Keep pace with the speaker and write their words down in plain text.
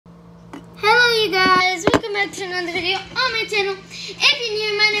back to another video on my channel. If you're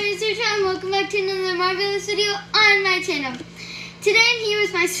new, my name is Sutra and welcome back to another marvelous video on my channel. Today I'm here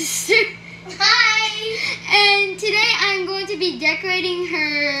with my sister. Hi! And today I'm going to be decorating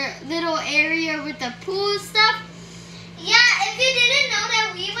her little area with the pool stuff. Yeah, if you didn't know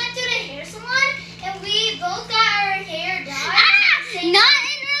that we went to the hair salon and we both got our hair dyed. Not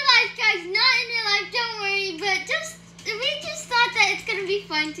in real life, guys. Not in real life. Don't worry. But we just thought that it's gonna be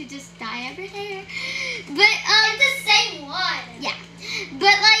fun to just dye our hair. But it's the same one. Yeah.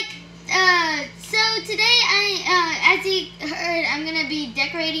 But so today as you heard, I'm gonna be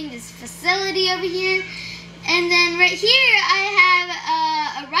decorating this facility over here, and then right here I have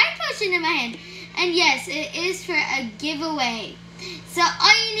a ride potion in my hand. And yes, it is for a giveaway. So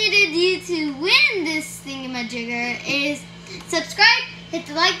all you need to do to win this thingamajigger is subscribe, hit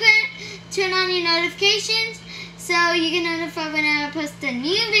the like button, turn on your notifications so you get notified when I post a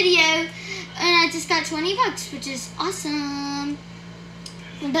new video. And I just got 20 bucks, which is awesome.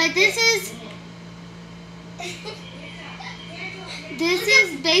 But this is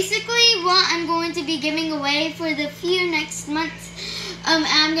basically what I'm going to be giving away for the few next months.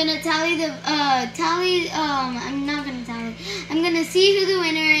 I'm gonna tally the I'm not gonna tally. I'm gonna see who the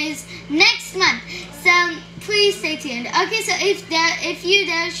winner is next month. So please stay tuned. Okay, so if you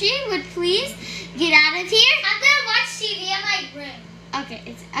Dashi would please get out of here. I'm gonna watch TV in my room.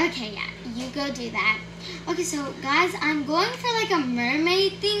 Okay, yeah, you go do that. Okay, so guys, I'm going for like a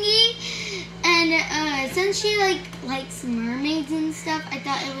mermaid thingy, and since she likes mermaids and stuff, I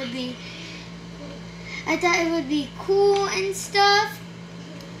thought it would be cool and stuff.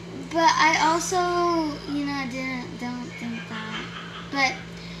 But I also, don't think that. But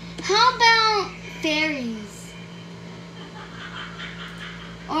how about fairies?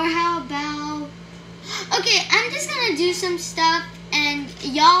 Or how about... Okay, I'm just going to do some stuff and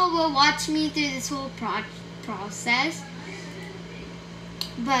y'all will watch me through this whole process.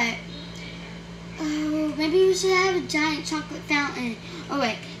 But maybe we should have a giant chocolate fountain. Oh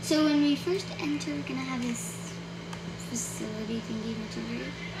wait, so when we first enter, we're going to have this facility thingy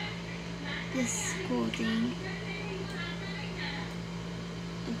material. This cool thing.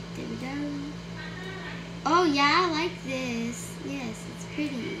 Oh, there we go. Oh yeah, I like this. Yes, it's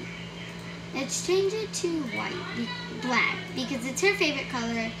pretty. Let's change it to black, because it's her favorite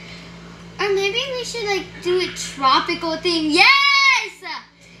color. Or maybe we should do a tropical thing. Yes!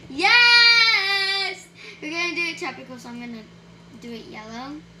 Yes! We're gonna do it tropical, so I'm gonna do it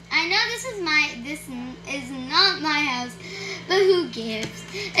yellow. I know this is not my house, but who gives?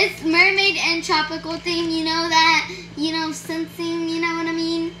 It's mermaid and tropical theme, you know that, sensing, you know what I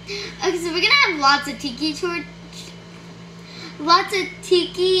mean? Okay, so we're gonna have lots of tiki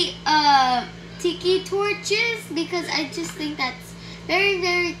torches, because I just think that's very,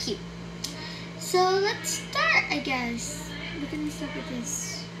 very cute. So let's start, I guess. We're gonna start with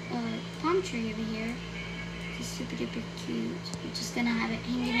this palm tree over here. Super duper cute. We're just gonna have it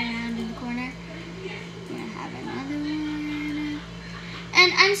hanging around in the corner. We're gonna have another one.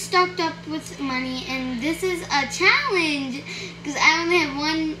 And I'm stocked up with money, and this is a challenge because I only have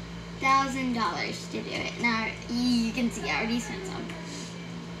 $1,000 to do it. Now you can see I already spent some.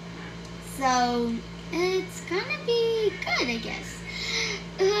 So it's gonna be good, I guess.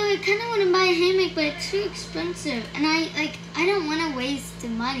 I kind of want to buy a hammock, but it's too expensive, and I don't want to waste the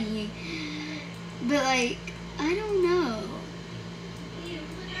money. But I don't know,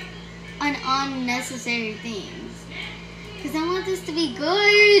 on unnecessary things, because I want this to be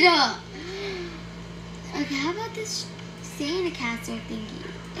good. Okay, how about this Santa castle thingy?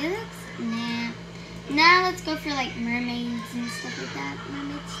 It looks, nah. Now let's go for mermaids and stuff like that.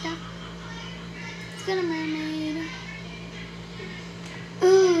 Mermaid stuff. Let's go to mermaid.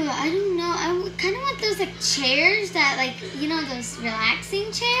 Ooh, I don't know. I kind of want those chairs that those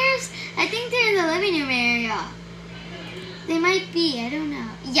relaxing chairs. I think they're in the living room area. They might be. I don't know.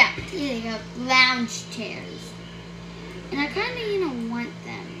 Yeah, here they go. Lounge chairs. And I kind of want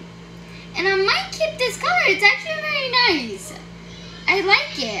them. And I might keep this color. It's actually very nice. I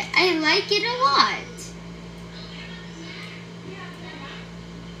like it. I like it a lot.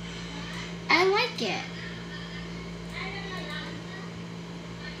 I like it.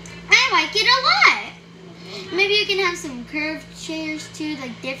 I like it a lot. Maybe you can have some curved chairs too,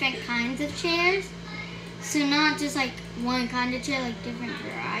 different kinds of chairs. So not just one kind of chair, different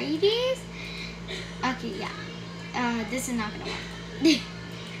varieties. Okay, yeah. This is not gonna work.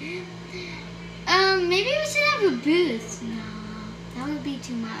 Maybe we should have a booth. No, that would be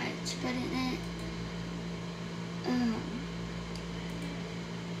too much, wouldn't it?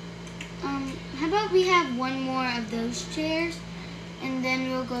 How about we have one more of those chairs? And then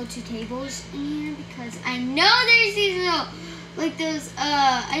we'll go to tables in here because I know there's these little, like those,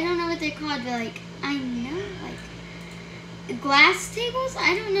 I don't know what they're called, but like, I know, like, glass tables?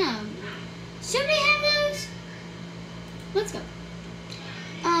 I don't know. Should we have those? Let's go.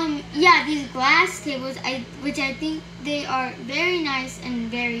 Yeah, these glass tables, which I think they are very nice and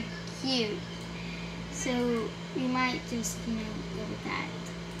very cute. So we might just, you know, go with that.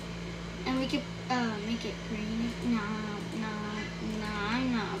 And we could make it green. No,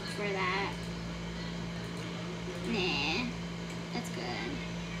 I'm not up for that. Nah, that's good.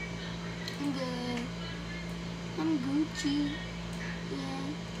 I'm good. I'm Gucci. Yeah.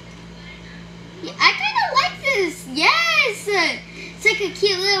 Yeah, I kind of like this. Yes! It's like a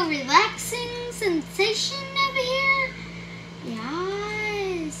cute little relaxing sensation over here.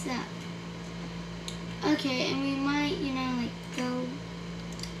 Yes. Okay, and we might, you know, like go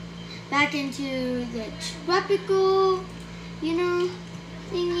back into the tropical, you know,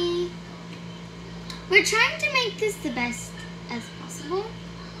 thingy. We're trying to make this the best as possible.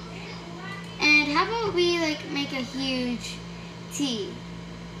 And how about we like make a huge T?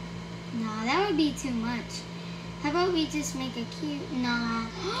 Nah, that would be too much. How about we just make a cute, nah.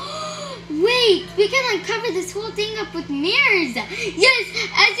 Wait, we can like cover this whole thing up with mirrors. Yes,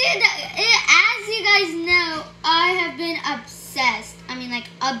 as you guys know, I have been obsessed. I mean like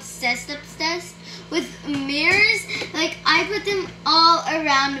obsessed with mirrors. Like I put them all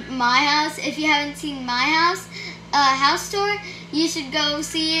around my house. If you haven't seen my house tour, you should go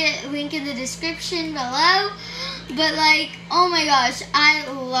see it, link in the description below. But like, oh my gosh, I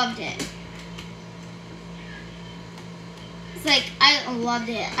loved it. It's like, I loved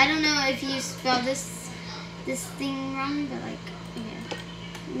it. I don't know if you spelled this thing wrong, but like, okay.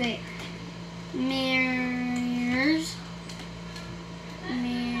 Wait. Mirrors.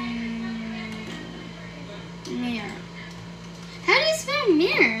 Mirror. How do you spell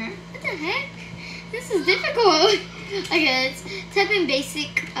mirror? What the heck? This is difficult. Okay, let's type in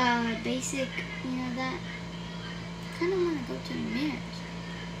basic, you know that. I kind of want to go to mirrors.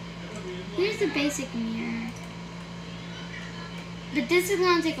 Here's the basic mirror. But this is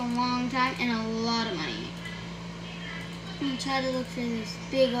going to take a long time and a lot of money. I'm going to try to look for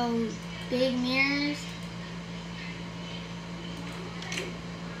those big mirrors.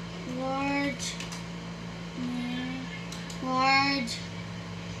 Large mirror. Large.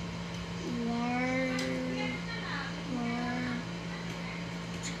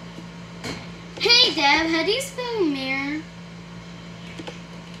 Hey Deb, how do you spell mirror?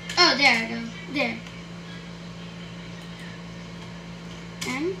 Oh, there I go. There.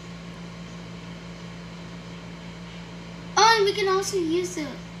 M. Oh, and we can also use the.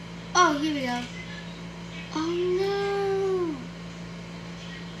 Oh, here we go. Oh no.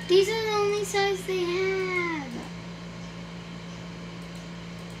 These are the only size they have.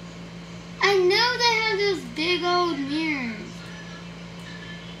 I know they have those big old mirrors.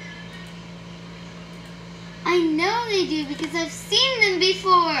 I know they do because I've seen them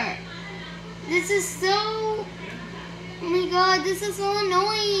before. This is so, oh my god, this is so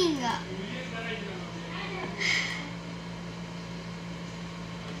annoying.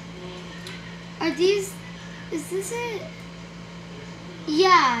 Are these, is this it?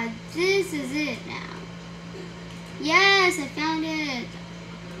 Yeah, this is it now. Yes, I found it.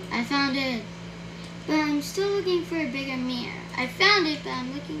 I found it. But I'm still looking for a bigger mirror. I found it, but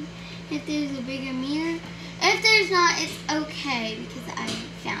I'm looking if there's a bigger mirror. If there's not, it's okay because I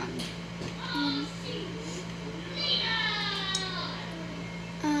found one.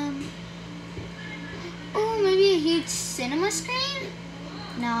 Oh, maybe a huge cinema screen?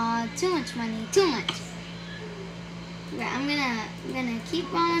 No, too much money, too much. Right, I'm gonna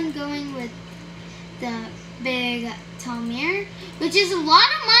keep on going with the big tall mirror, which is a lot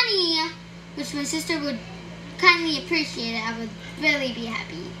of money, which my sister would kindly appreciate it. I would really be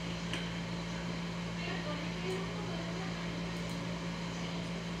happy.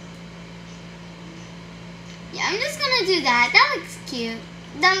 Yeah, I'm just gonna do that. That looks cute.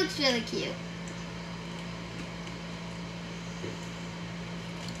 That looks really cute.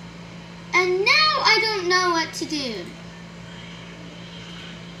 And now I don't know what to do.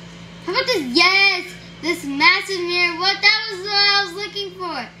 How about this? Yes! This massive mirror. That was what I was looking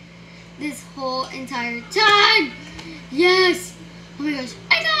for. This whole entire time. Yes! Oh my gosh.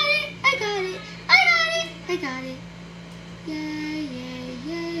 I got it! I got it! I got it! I got it. Yay.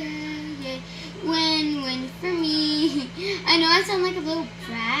 Win for me. I know I sound like a little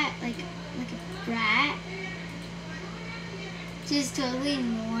brat. Like a brat. Just totally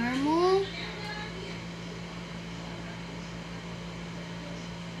normal.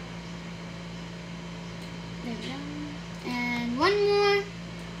 There we go. And one more.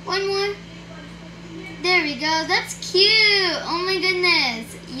 One more. There we go. That's cute. Oh my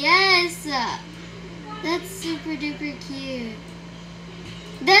goodness. Yes. That's super duper cute.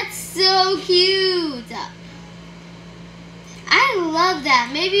 That's so cute. I love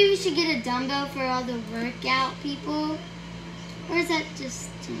that. Maybe we should get a dumbbell for all the workout people. Or is that just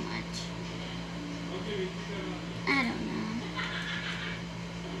too much? I don't know.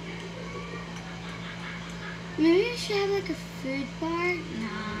 Maybe we should have like a food bar? No.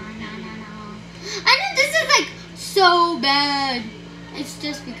 I know this is like so bad. It's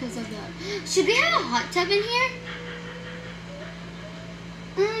just because of that. Should we have a hot tub in here?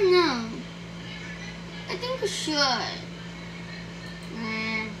 I don't know. I think we should.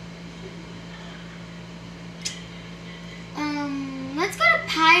 Let's go to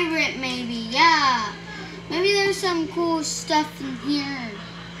Pirate maybe. Yeah. Maybe there's some cool stuff in here.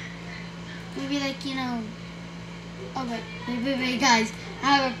 Maybe like, you know. Oh wait, guys. I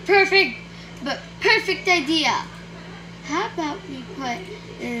have a perfect idea. How about we put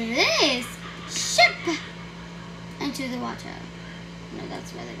this ship into the water? No,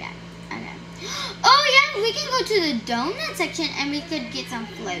 that's really bad. Okay. Oh yeah, we can go to the donut section and we could get some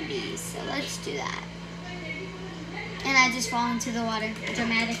floaties. So let's do that. And I just fall into the water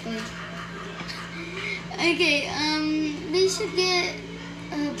dramatically. Okay, they should get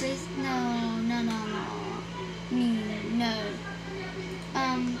a base. No.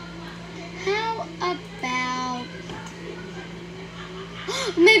 How about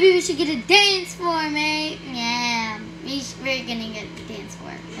maybe we should get a dance floor, mate? Yeah, we're gonna get a dance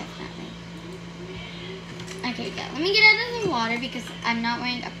floor, definitely. Okay, go. Let me get out of the water because I'm not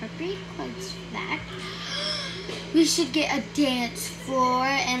wearing appropriate clothes for that. We should get a dance floor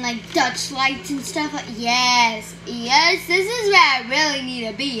and like Dutch lights and stuff. Yes, this is where I really need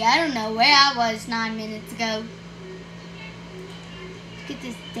to be. I don't know where I was 9 minutes ago. Let's get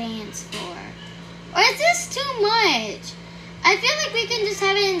this dance floor. Or is this too much? I feel like we can just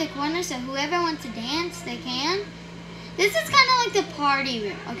have it in the corner so whoever wants to dance, they can. This is kind of like the party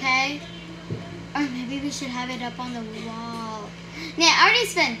room, okay? Or maybe we should have it up on the wall. Nah, I already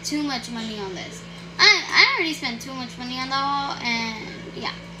spent too much money on this. I already spent too much money on the wall, and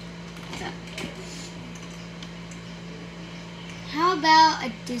yeah. So, how about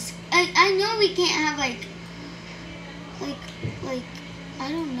a disc? I know we can't have like I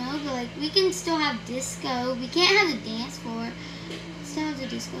don't know, but like we can still have disco. We can't have the dance floor. Still have the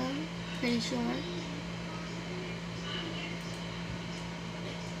disco, pretty sure.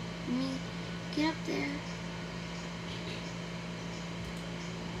 Let me get up there.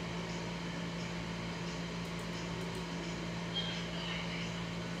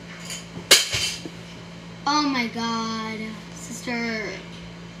 Oh my god, sister.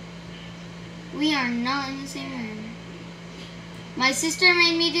 We are not in the same room. My sister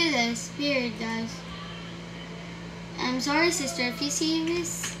made me do this. Period, guys. I'm sorry, sister, if you see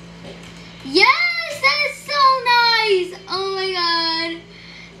this. Yes, that is so nice. Oh my god.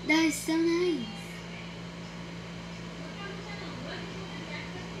 That is so nice.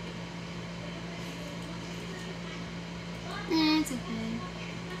 It's okay.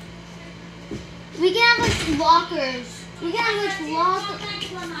 We can have like lockers. We can have like lockers.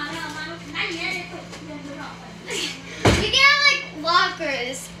 We can have like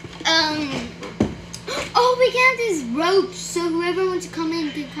lockers. Oh, we can have these ropes so whoever wants to come in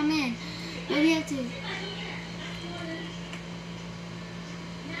can come in. But we have to.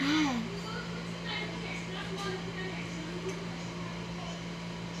 Yeah.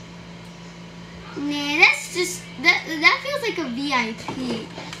 Nah, that's just that feels like a VIP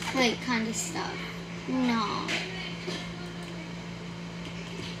like kind of stuff. No.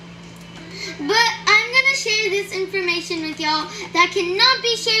 But I'm gonna share this information with y'all that cannot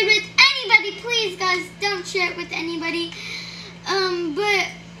be shared with anybody. Please, guys, don't share it with anybody.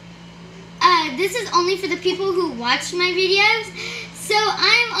 This is only for the people who watch my videos. So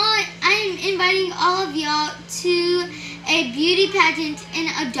I'm inviting all of y'all to a beauty pageant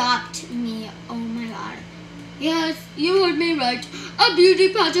and adopt me. Oh my god. Yes, you heard me right. A beauty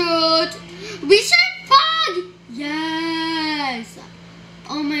pageant. We should have fun. Yes.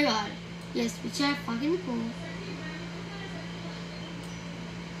 Oh my god. Yes, we should have fun in the pool.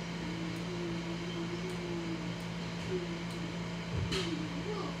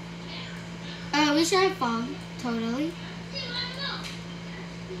 We should have fog, totally.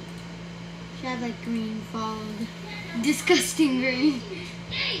 Should have like green fog. Disgusting green.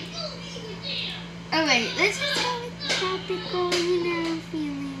 Oh wait, let's just have like tropical,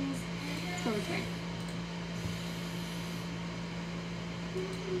 feelings. Let's go with red.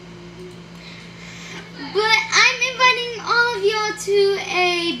 But I'm inviting all of y'all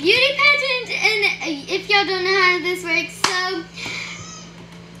beauty pageant, and if y'all don't know how this works,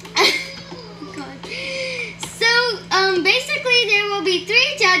 so basically there will be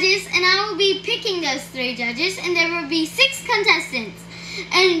 3 judges, and I will be picking those 3 judges, and there will be 6 contestants,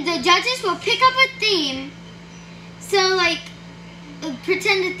 and the judges will pick up a theme. So like,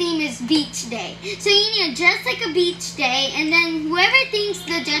 pretend the theme is beach day. So you need to dress like a beach day, and then whoever thinks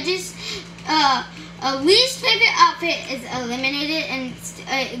the judges' least favorite outfit is eliminated, and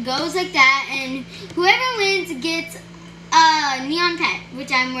it goes like that, and whoever wins gets a neon pet,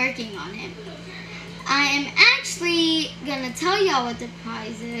 which I'm working on him. I am actually gonna tell y'all what the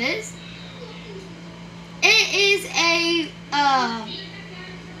prize is. It is a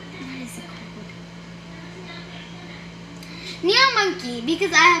what is it called? Neon monkey,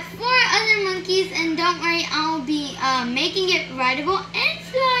 because I have 4 other monkeys, and don't worry, I'll be making it rideable and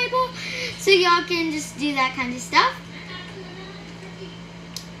flyable, so y'all can just do that kind of stuff.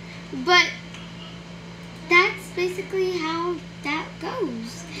 But that's basically how that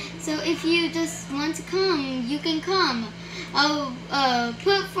goes. So if you just want to come, you can come. I'll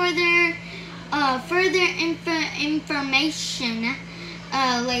put further information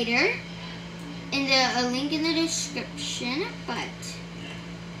later in a link in the description. But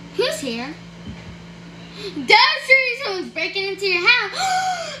who's here? That's true. Someone's breaking into your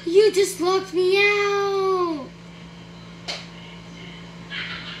house. You just locked me out.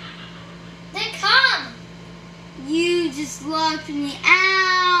 Then come. You just locked me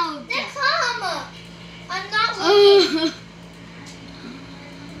out. Then come. I'm not looking.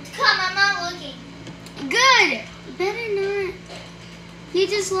 Come, I'm not looking. Good. Better not. You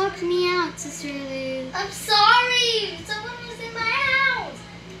just locked me out, Sister Lou. I'm sorry. Someone was in my house.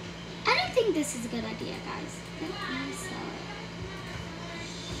 I don't think this is a good idea, guys. Let me sell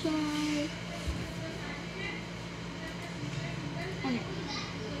it. Okay.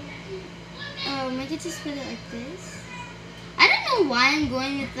 Oh, maybe just put it like this. I don't know why I'm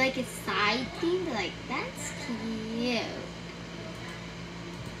going with like a side thing, but like that's cute.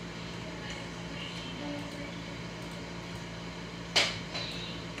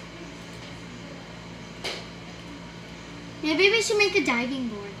 Maybe we should make a diving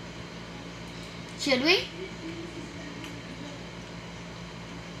board. Should we?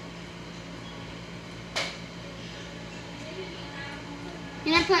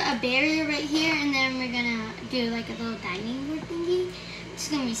 I'm gonna put a barrier right here, and then we're gonna do like a little diving board thingy. It's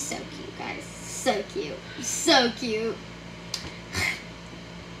gonna be so cute, guys. So cute. So cute.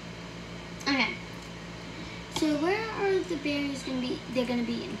 Okay. So where are the barriers gonna be? They're gonna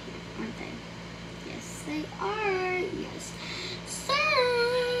be in here, aren't they? Yes, they are. Yes. So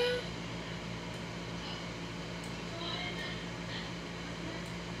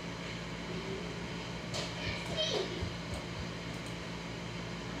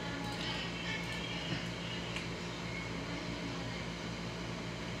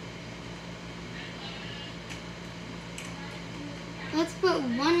let's put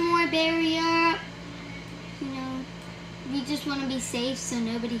one more barrier. You know, we just want to be safe so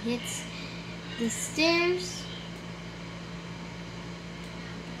nobody hits the stairs.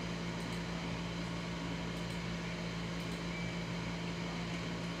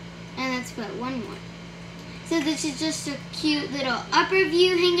 And let's put one more. So this is just a cute little upper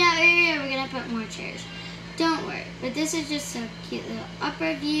view hangout area. We're gonna put more chairs. Don't worry, but this is just a cute little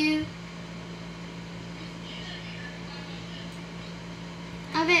upper view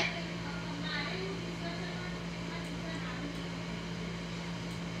of it.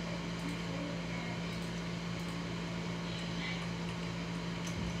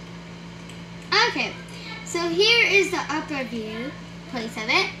 Okay, so here is the upper view place of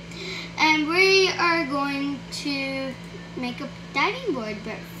it, and we are going to make a diving board,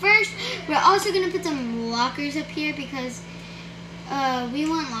 but first we're also going to put some lockers up here because we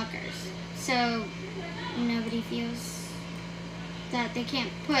want lockers so nobody feels that they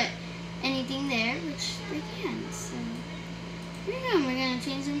can't put anything there, which they can. So here we go. We're going to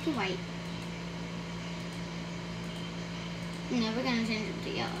change them to white. No, we're going to change them to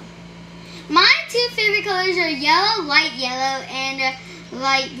yellow. My 2 favorite colors are yellow, and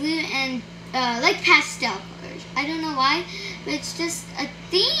light blue, and like pastel colors. I don't know why, but it's just a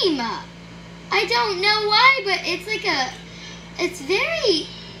theme. I don't know why, but it's like it's very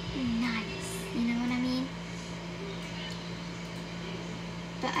nice. You know what I mean?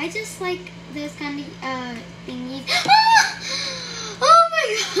 But I just like those kind of thingies. Oh my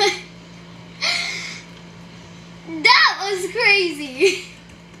god! That was crazy.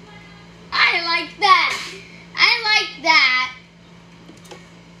 I like that. I like that.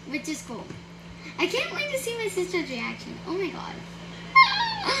 Which is cool. I can't wait to see my sister's reaction. Oh my god.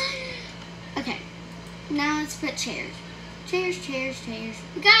 Now let's put chairs. Chairs, chairs, chairs.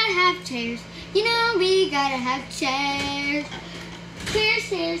 We gotta have chairs. You know we gotta have chairs. Chairs,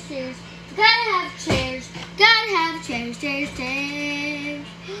 chairs, chairs. We gotta have chairs. Gotta have chairs, chairs, chairs.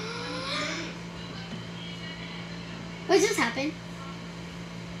 What just happened?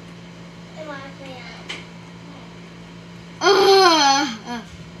 It locked me out.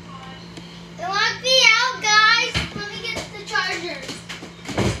 It locked me out, guys. Let me get the chargers.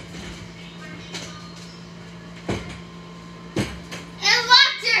 It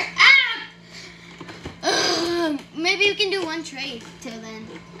locked her out. Maybe we can do one trade till then.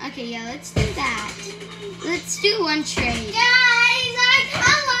 Okay, yeah, let's do that. Let's do one trade. Guys, I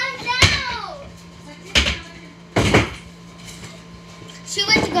got locked out. She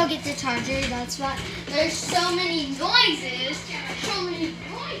went to go get the charger, that's why there's so many noises. So many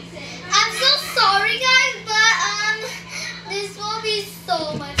noises. I'm so sorry, guys, but this will be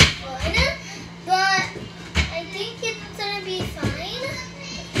so much fun. But I think it's gonna be fine.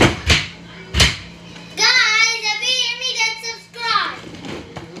 Guys, if you hear me, then subscribe.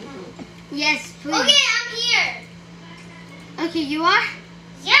 Yes, please. Okay, I'm here. Okay, you are?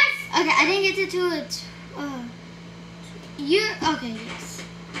 Yes. Okay, I didn't get to do it. You're, okay, yes.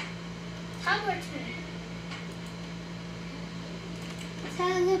 Teleport me.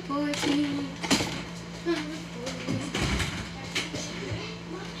 Teleport me.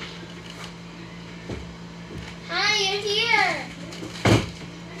 Hi, you're here.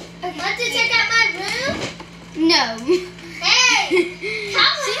 Okay. Want to check out my room? No. Hey,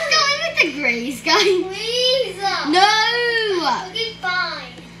 She's going with the grays, guys. please. No. Okay,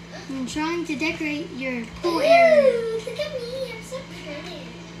 fine. I'm trying to decorate your pool area. Ooh, look at me. I'm so pretty.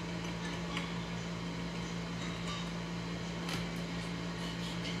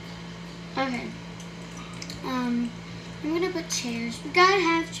 Okay. I'm gonna put chairs. We gotta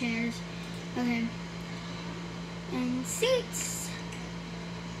have chairs. Okay. And seats.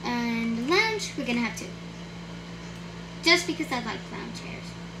 And lounge. We're gonna have two. Just because I like lounge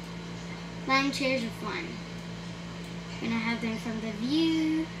chairs. Lounge chairs are fun. We're gonna have them from the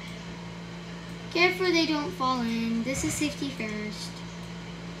view. Careful they don't fall in. This is safety first.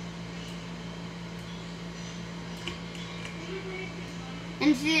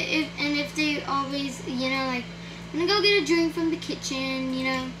 And if they always, you know, like, I'm gonna go get a drink from the kitchen, you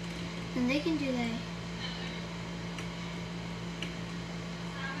know, then they can do that.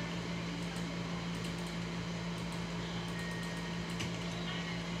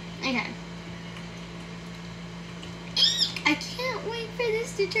 Okay. I can't wait for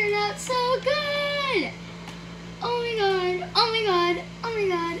this to turn out so good. Oh my god. Oh my god. Oh my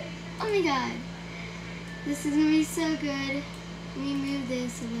god. Oh my god. This is gonna be so good. Let me move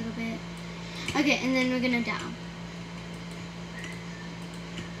this a little bit. Okay, and then we're gonna down.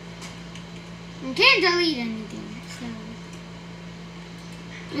 We can't delete anything, so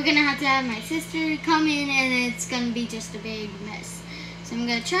we're gonna have to have my sister come in and it's gonna be just a big mess. So I'm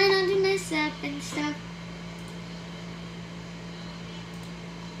gonna try not to mess up and stuff.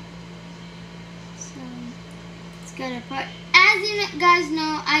 So let's go to part. As you guys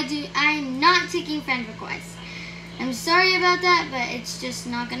know, I'm not taking friend requests. I'm sorry about that, but it's just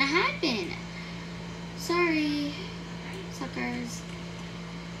not gonna happen. Sorry, suckers.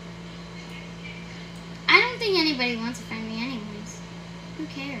 I don't think anybody wants to friend me anyways. Who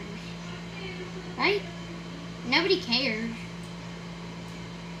cares? Right? Nobody cares.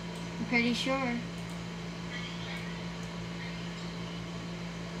 I'm pretty sure.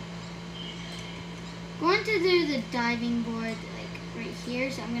 Going to do the diving board like right here,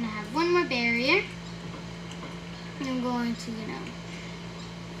 so I'm gonna have one more barrier. And I'm going to, you know,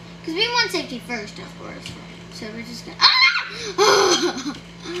 because we want safety first, of course. So we're just gonna. Ah!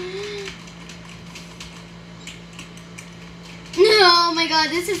 Oh my god,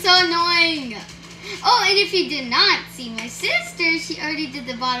 this is so annoying. Oh, and if you did not see my sister, she already did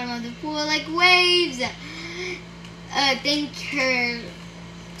the bottom of the pool like waves. Thank her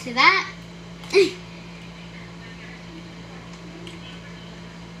to that.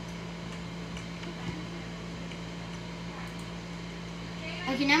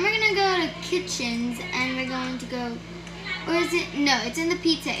 Okay, now we're gonna go to kitchens and we're going to go, or is it, no, it's in the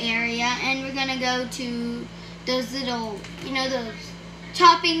pizza area, and we're gonna go to those little, you know, those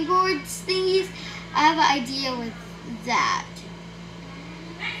chopping boards thingies. I have an idea with that.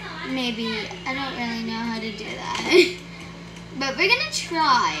 Maybe, I don't really know how to do that. But we're gonna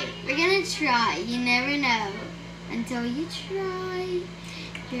try. We're gonna try. You never know until you try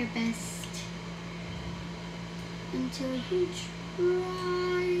your best. Until you try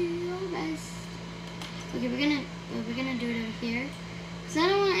your best. Okay, we're gonna do it over here, because I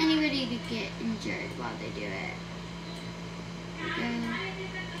don't want anybody to get injured while they do it. Go.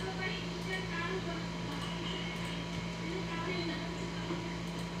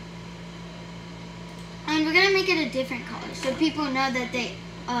 And we're gonna make it a different color so people know that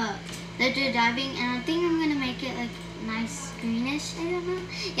that they're diving. And I think I'm gonna make it like nice greenish. I don't know.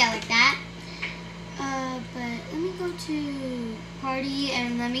 Yeah, like that. But let me go to party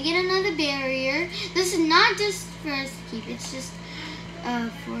and let me get another barrier. This is not just for us to keep. It's just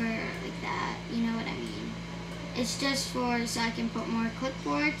for like that. You know what I mean? It's just for so I can put more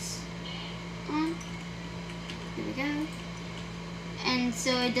clipboards on. Here we go. And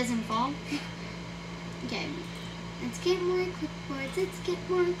so it doesn't fall. Okay. Let's get more clipboards. Let's get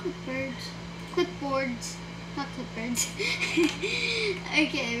more clipboards. Clipboards. Not clipboards.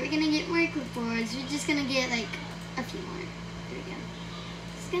 Okay, we're gonna get more clipboards. We're just gonna get like a few more. There we go.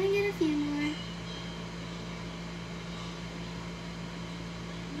 Just gonna get a few more.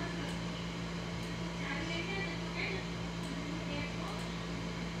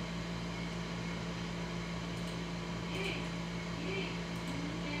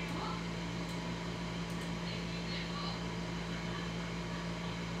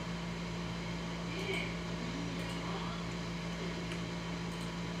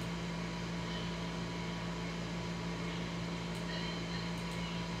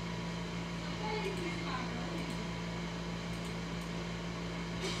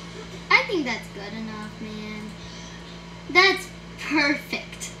 I think that's good enough, man. That's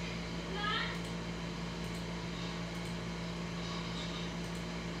perfect.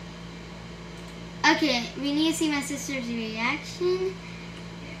 Okay, we need to see my sister's reaction,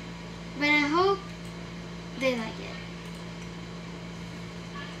 but I hope they like it.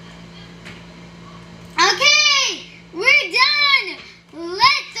 Okay, we're done.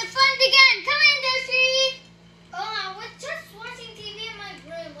 Let the fun begin. Come in, Desiree. Oh, I was just watching TV in my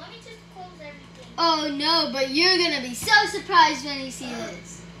room. Let me just close everything. Oh no, but you're gonna be so surprised when you see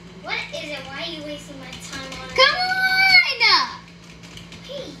this. What is it? Why are you wasting my time on it? Come on!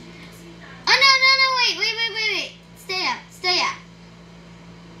 Hey. Oh no, wait. Stay up.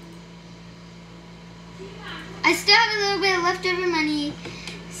 I still have a little bit of leftover money,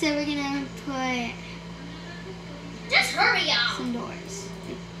 so we're gonna put Just hurry up. some doors,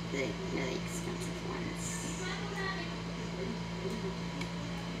 like the really expensive ones.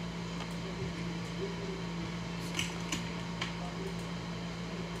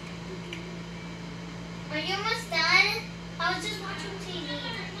 Are you almost done? I was just watching TV.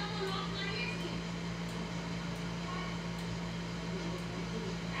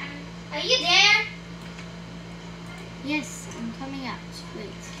 Are you there? Yes, I'm coming up. Wait.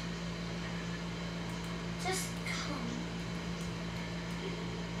 Just come.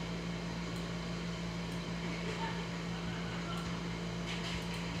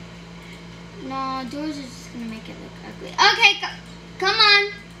 No, doors are just gonna make it look ugly. Okay, come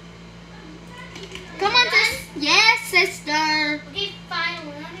on. Come on, sis. Yes, sister. Okay, fine.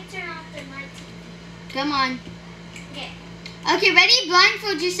 Well, let me turn off the my TV. Come on. Okay. Okay, ready?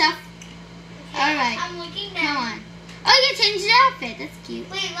 Blindfold yourself. Okay, All right. I'm looking down. Come on. Oh, you changed the outfit. That's cute.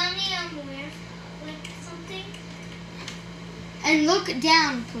 Wait, let me wear like something. And look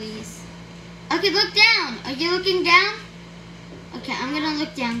down, please. Okay, look down. Are you looking down? Okay, I'm gonna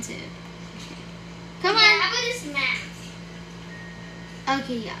look down too. Come Okay, on. how about this mask?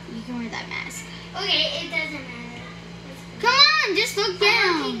 Okay, yeah, you can wear that mask. Okay, it doesn't matter. Come on, just look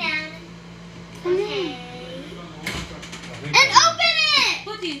I'm looking down. down. Come Okay. on. And open it!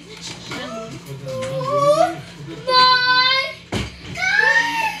 Oh my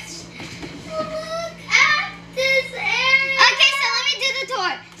gosh! Look at this area. Okay, so let me do the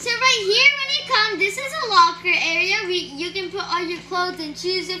tour. So right here, when you come, this is a locker area. You can put all your clothes and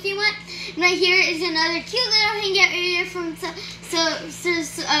shoes if you want. And right here is another cute little hangout area from so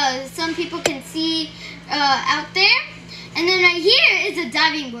some people can see out there. And then right here is a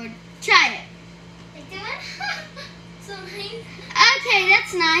diving board. Try it. Like that? So nice. Okay,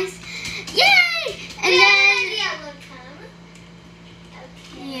 that's nice. Yay! And then yellow come.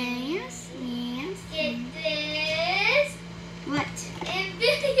 Okay. yes. Get this. What? And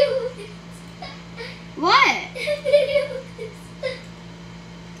video this. What? And video this.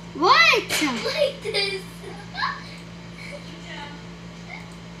 What? Like this.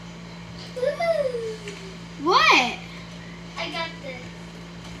 What? I got this.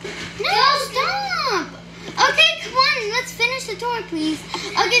 No, stop! Okay, come on, let's finish the tour, please.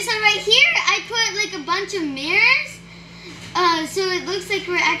 Okay, so right here, I put like a bunch of mirrors. So it looks like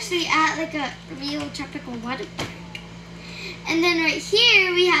we're actually at like a real tropical water park. And then right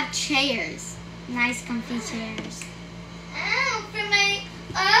here, we have chairs. Nice, comfy chairs. Oh, for my...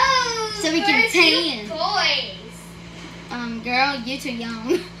 Oh! So so we can tan. Boys. Girl, you're too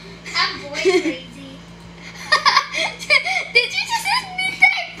young. I'm boy crazy. Did you just admit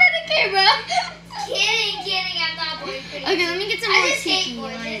that in front of camera? Kidding. I'm not boy crazy. Okay, let me get some more I just hate tiki.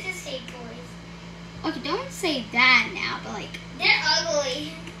 boys. I Like, just hate boys. okay, don't say that now, but like, They're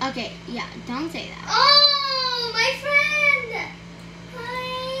ugly. okay, yeah, don't say that. Oh, my friend.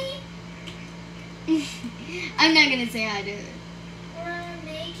 Hi. I'm not gonna say hi to her.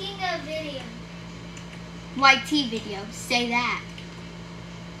 We're making a video. YT video, say that.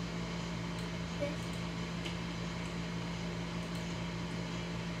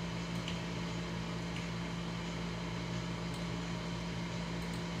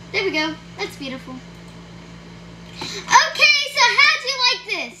 There we go. That's beautiful. Okay, so how'd you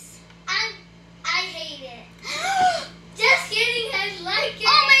like this? I hate it. Just kidding, I like it.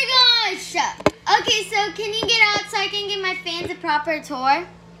 Oh my gosh! Okay, so can you get out so I can give my fans a proper tour?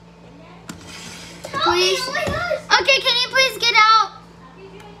 Please? Oh my gosh. Okay, can you please get out?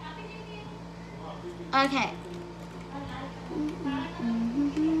 Okay.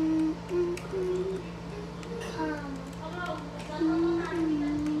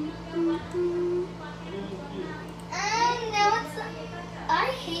 I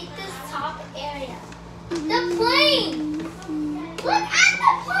hate this top area. The plane! Look at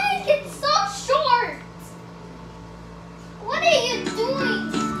the plane! It's so short! What are you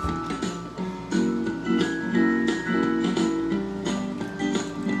doing?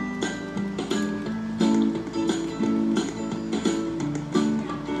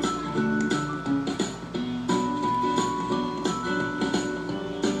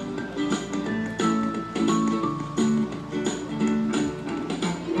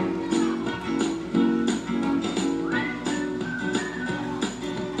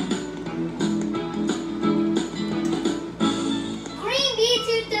 Green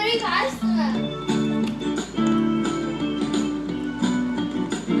B230 pasta.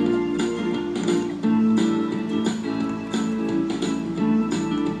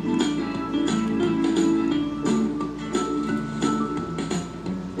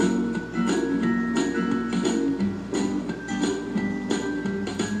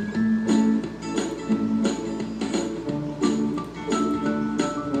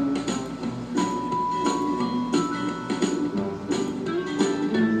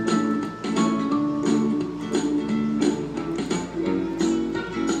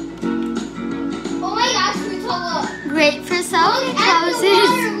 Oh my gosh, Rutola. Great for selfie Look at the poses.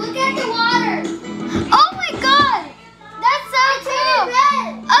 water. Look at the water. Oh my god! That's so cool! Red.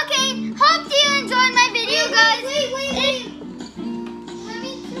 Okay, hope you enjoyed my video, guys. Wait. If- Let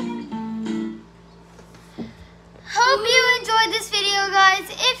me Hope you enjoyed this video, guys.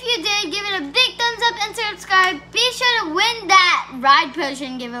 If you did, give it a big thumbs up and subscribe. Be sure to win that ride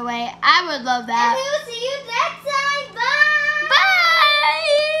potion giveaway. I would love And that. we will see you next time.